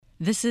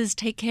This is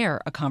Take Care,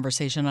 a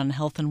conversation on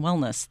health and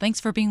wellness. Thanks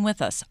for being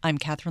with us. I'm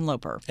Catherine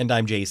Loper. And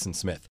I'm Jason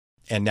Smith.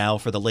 And now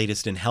for the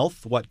latest in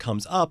health, what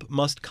comes up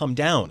must come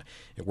down.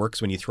 It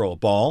works when you throw a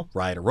ball,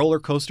 ride a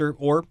roller coaster,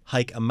 or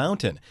hike a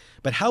mountain.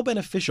 But how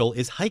beneficial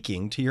is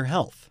hiking to your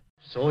health?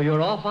 So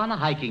you're off on a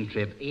hiking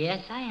trip.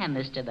 Yes, I am,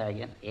 Mr.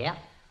 Bergen. Yep,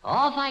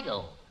 off I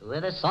go.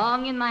 With a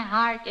song in my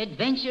heart,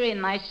 adventure in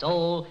my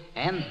soul,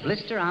 and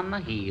blister on my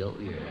heel.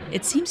 Yeah.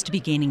 It seems to be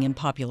gaining in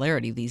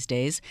popularity these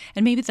days,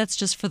 and maybe that's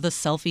just for the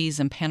selfies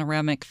and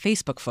panoramic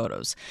Facebook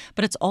photos.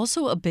 But it's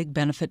also a big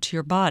benefit to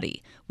your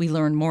body. We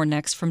learn more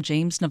next from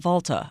James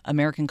Navalta,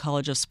 American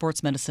College of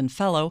Sports Medicine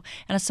Fellow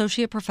and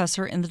Associate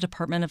Professor in the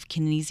Department of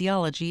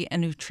Kinesiology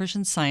and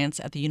Nutrition Science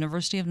at the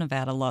University of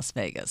Nevada, Las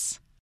Vegas.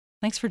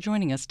 Thanks for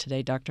joining us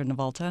today, Dr.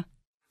 Navalta.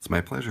 It's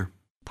my pleasure.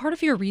 Part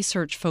of your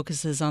research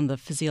focuses on the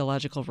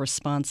physiological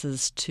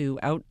responses to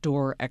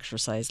outdoor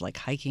exercise like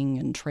hiking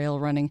and trail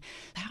running.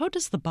 How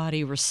does the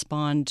body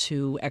respond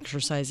to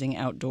exercising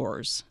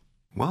outdoors?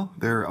 Well,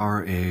 there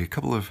are a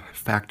couple of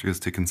factors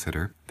to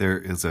consider. There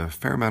is a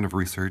fair amount of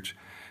research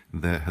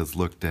that has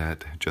looked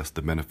at just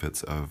the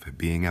benefits of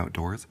being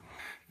outdoors.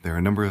 There are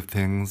a number of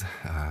things,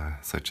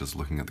 such as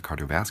looking at the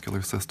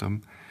cardiovascular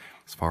system,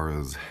 as far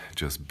as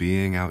just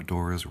being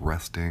outdoors,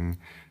 resting,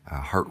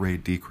 heart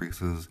rate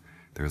decreases.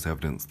 There's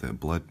evidence that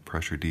blood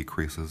pressure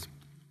decreases.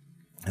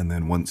 And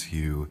then once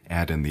you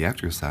add in the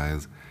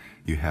exercise,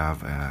 you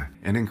have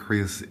an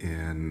increase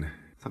in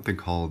something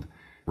called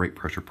rate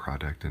pressure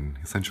product. And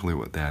essentially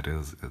what that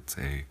is, it's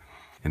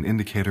an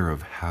indicator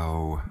of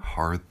how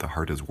hard the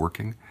heart is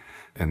working.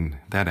 And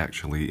that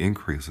actually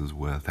increases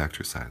with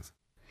exercise.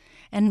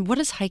 And what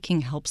does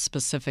hiking help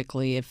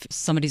specifically if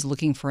somebody's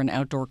looking for an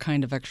outdoor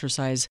kind of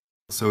exercise?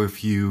 So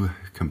if you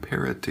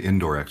compare it to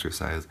indoor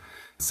exercise,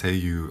 say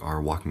you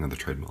are walking on the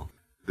treadmill.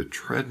 The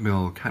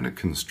treadmill kind of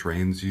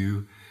constrains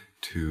you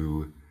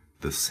to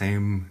the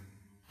same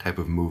type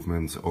of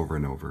movements over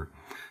and over.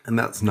 And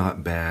that's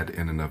not bad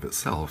in and of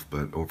itself,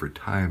 but over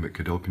time it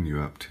could open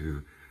you up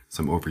to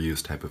some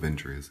overuse type of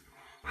injuries.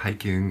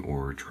 Hiking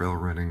or trail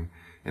running,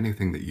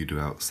 anything that you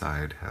do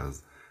outside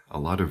has a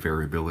lot of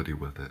variability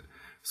with it.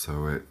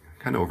 So it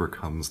kind of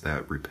overcomes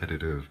that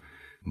repetitive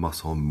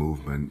muscle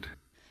movement.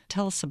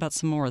 Tell us about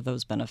some more of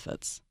those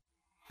benefits.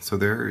 So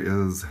there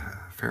is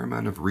a fair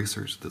amount of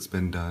research that's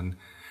been done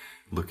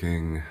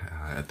looking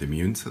at the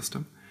immune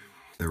system.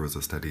 There was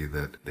a study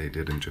that they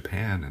did in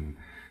Japan, and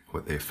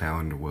what they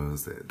found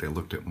was that they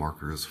looked at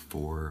markers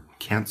for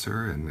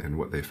cancer, and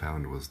what they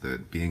found was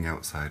that being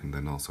outside and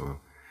then also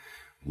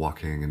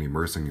walking and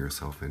immersing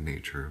yourself in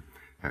nature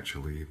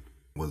actually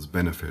was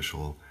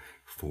beneficial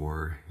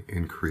for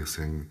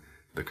increasing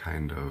the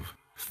kind of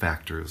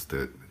factors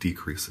that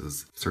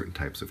decreases certain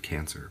types of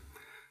cancer.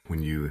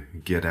 When you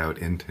get out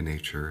into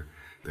nature,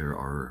 there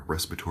are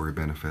respiratory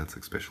benefits,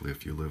 especially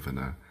if you live in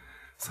a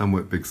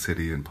somewhat big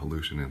city and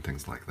pollution and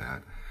things like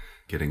that.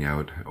 Getting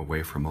out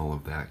away from all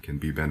of that can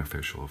be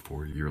beneficial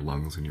for your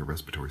lungs and your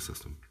respiratory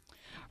system.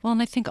 Well,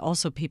 and I think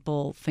also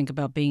people think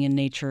about being in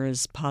nature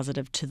as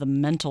positive to the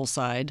mental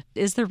side.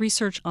 Is there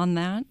research on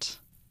that?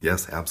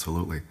 Yes,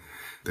 absolutely.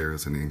 There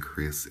is an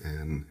increase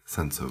in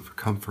sense of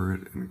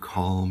comfort and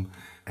calm.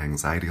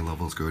 Anxiety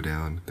levels go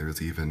down.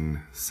 There's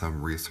even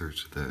some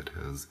research that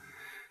has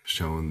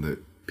shown that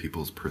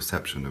people's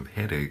perception of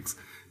headaches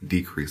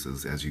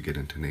decreases as you get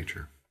into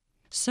nature.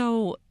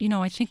 So,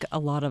 I think a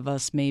lot of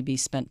us maybe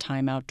spent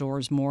time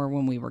outdoors more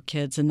when we were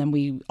kids, and then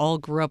we all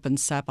grew up and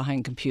sat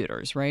behind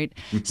computers, right?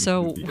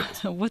 So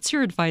Yes. What's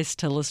your advice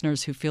to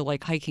listeners who feel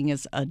like hiking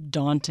is a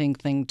daunting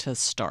thing to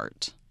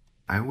start?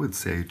 I would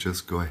say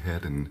just go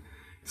ahead and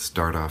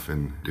start off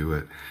and do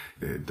it.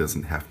 It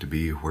doesn't have to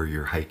be where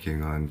you're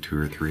hiking on 2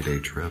 or 3 day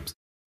trips.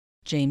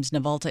 James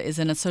Navalta is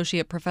an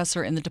associate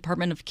professor in the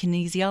Department of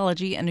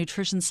Kinesiology and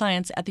Nutrition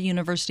Science at the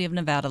University of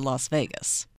Nevada, Las Vegas.